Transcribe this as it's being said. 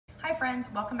friends,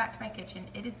 welcome back to my kitchen.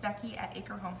 It is Becky at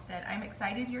Kneady Homestead. I'm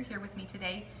excited you're here with me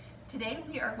today. Today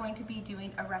we are going to be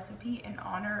doing a recipe in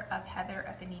honor of Heather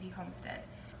at the Kneady Homestead.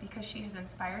 Because she has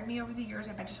inspired me over the years,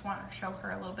 I just want to show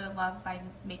her a little bit of love by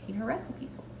making her recipe.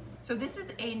 So this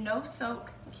is a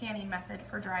no-soak canning method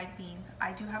for dried beans.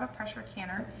 I do have a pressure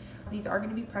canner. These are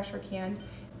going to be pressure canned,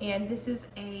 and this is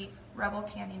a Rebel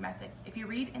canning method. If you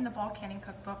read in the Ball Canning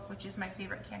Cookbook, which is my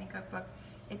favorite canning cookbook,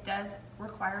 it does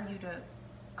require you to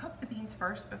cook the beans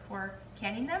first before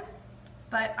canning them,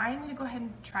 but I'm going to go ahead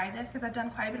and try this because I've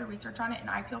done quite a bit of research on it and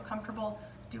I feel comfortable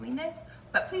doing this,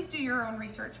 but please do your own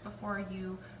research before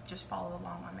you just follow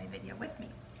along on my video with me.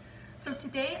 So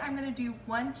today I'm going to do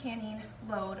 1 canning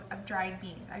load of dried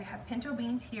beans. I have pinto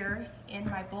beans here in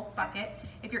my bulk bucket.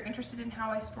 If you're interested in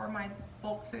how I store my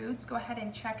bulk foods, go ahead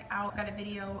and check out, I've got a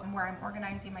video where I'm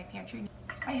organizing my pantry.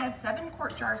 I have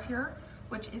 7-quart jars here,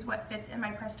 which is what fits in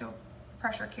my Presto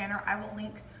pressure canner. I will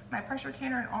link my pressure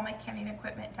canner and all my canning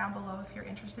equipment down below if you're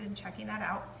interested in checking that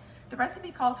out. The recipe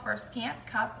calls for a scant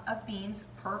cup of beans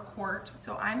per quart,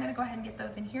 so I'm going to go ahead and get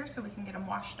those in here so we can get them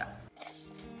washed up.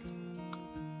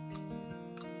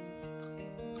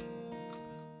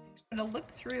 I'm going to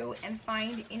look through and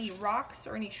find any rocks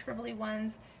or any shrivelly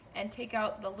ones and take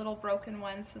out the little broken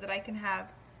ones so that I can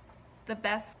have the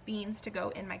best beans to go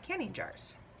in my canning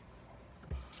jars.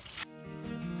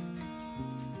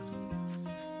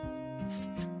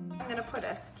 I'm going to put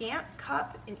a scant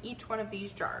cup in each one of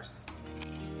these jars.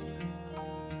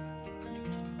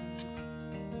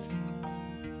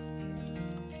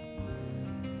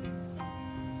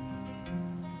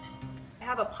 I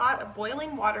have a pot of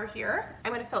boiling water here.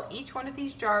 I'm going to fill each one of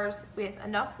these jars with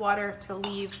enough water to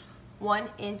leave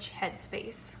 1-inch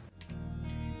headspace.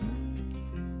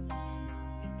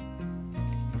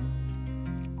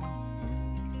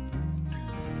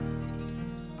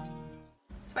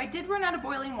 So I did run out of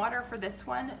boiling water for this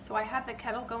one, so I have the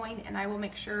kettle going and I will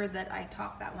make sure that I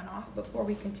top that one off before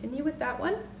we continue with that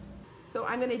one. So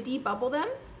I'm going to debubble them.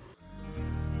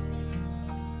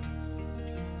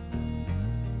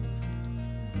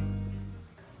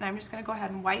 And I'm just going to go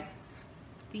ahead and wipe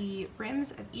the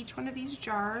rims of each one of these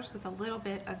jars with a little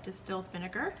bit of distilled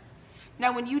vinegar.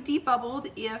 Now when you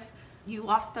debubbled, if you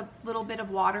lost a little bit of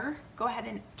water, go ahead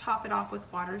and top it off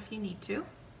with water if you need to.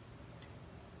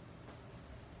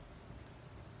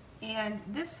 And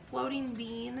this floating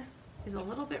bean is a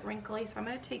little bit wrinkly, so I'm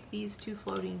going to take these 2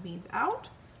 floating beans out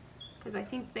because I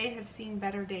think they have seen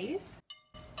better days.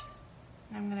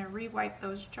 And I'm going to re-wipe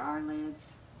those jar lids.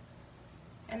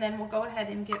 And then we'll go ahead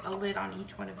and get a lid on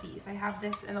each one of these. I have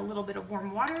this in a little bit of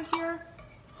warm water here.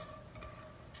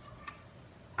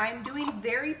 I'm doing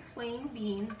very plain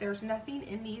beans. There's nothing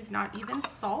in these, not even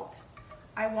salt.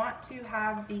 I want to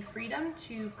have the freedom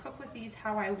to cook with these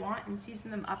how I want and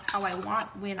season them up how I want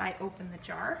when I open the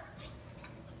jar.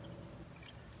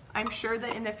 I'm sure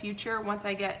that in the future, once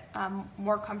I get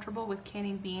more comfortable with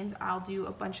canning beans, I'll do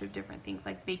a bunch of different things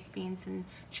like baked beans and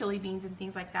chili beans and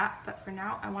things like that. But for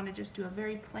now, I want to just do a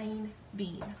very plain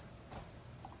bean.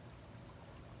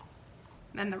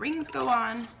 Then the rings go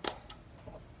on.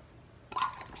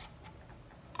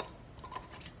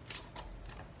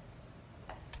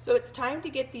 So it's time to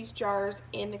get these jars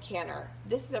in the canner.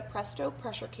 This is a Presto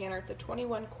pressure canner. It's a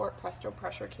 21-quart Presto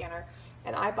pressure canner.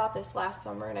 And I bought this last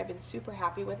summer and I've been super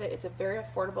happy with it. It's a very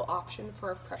affordable option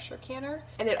for a pressure canner.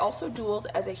 And it also duals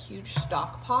as a huge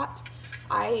stock pot.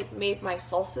 I made my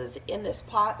salsas in this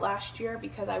pot last year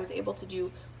because I was able to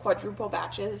do quadruple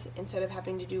batches instead of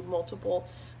having to do multiple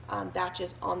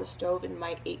batches on the stove in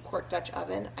my 8-quart Dutch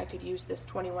oven. I could use this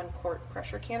 21-quart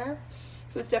pressure canner.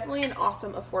 So it's definitely an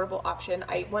awesome, affordable option.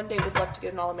 I one day would love to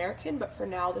get an All-American, but for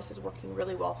now this is working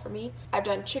really well for me. I've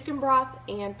done chicken broth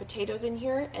and potatoes in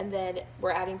here, and then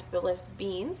we're adding to the list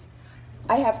beans.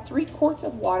 I have 3 quarts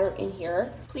of water in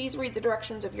here. Please read the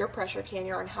directions of your pressure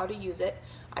canner on how to use it.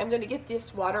 I'm going to get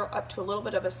this water up to a little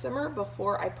bit of a simmer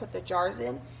before I put the jars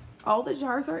in. All the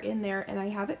jars are in there and I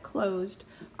have it closed.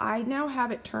 I now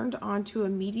have it turned on to a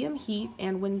medium heat,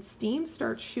 and when steam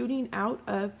starts shooting out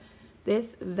of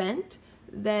this vent,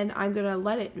 then I'm going to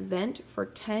let it vent for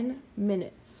 10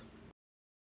 minutes.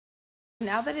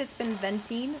 Now that it's been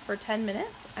venting for 10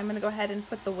 minutes, I'm going to go ahead and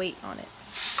put the weight on it.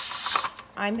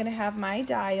 I'm going to have my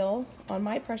dial on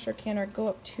my pressure canner go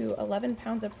up to 11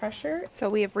 pounds of pressure. So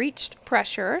we have reached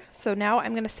pressure, so now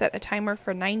I'm going to set a timer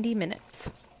for 90 minutes.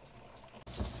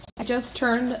 I just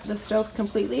turned the stove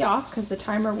completely off because the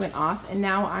timer went off, and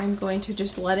now I'm going to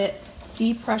just let it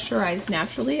depressurize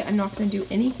naturally. I'm not going to do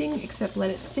anything except let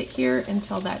it sit here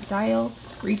until that dial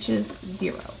reaches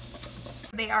 0.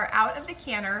 They are out of the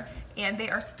canner and they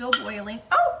are still boiling.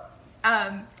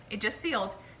 Oh, it just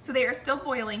sealed. So they are still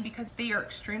boiling because they are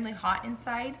extremely hot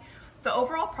inside. The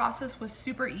overall process was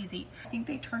super easy. I think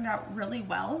they turned out really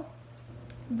well.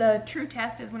 The true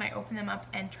test is when I open them up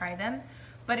and try them.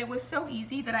 But it was so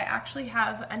easy that I actually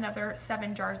have another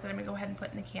 7 jars that I'm gonna go ahead and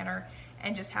put in the canner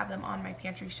and just have them on my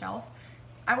pantry shelf.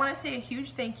 I wanna say a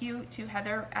huge thank you to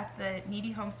Heather at the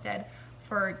Kneady Homestead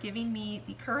for giving me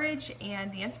the courage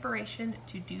and the inspiration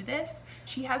to do this.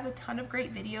 She has a ton of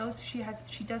great videos.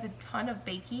 She does a ton of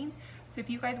baking. So if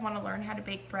you guys want to learn how to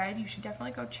bake bread, you should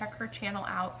definitely go check her channel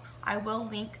out. I will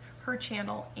link her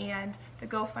channel and the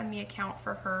GoFundMe account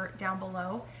for her down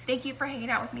below. Thank you for hanging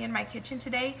out with me in my kitchen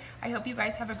today. I hope you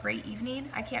guys have a great evening.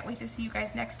 I can't wait to see you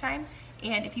guys next time.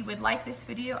 And if you would like this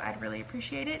video, I'd really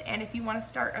appreciate it. And if you want to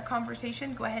start a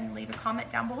conversation, go ahead and leave a comment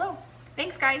down below.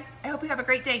 Thanks guys. I hope you have a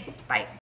great day. Bye.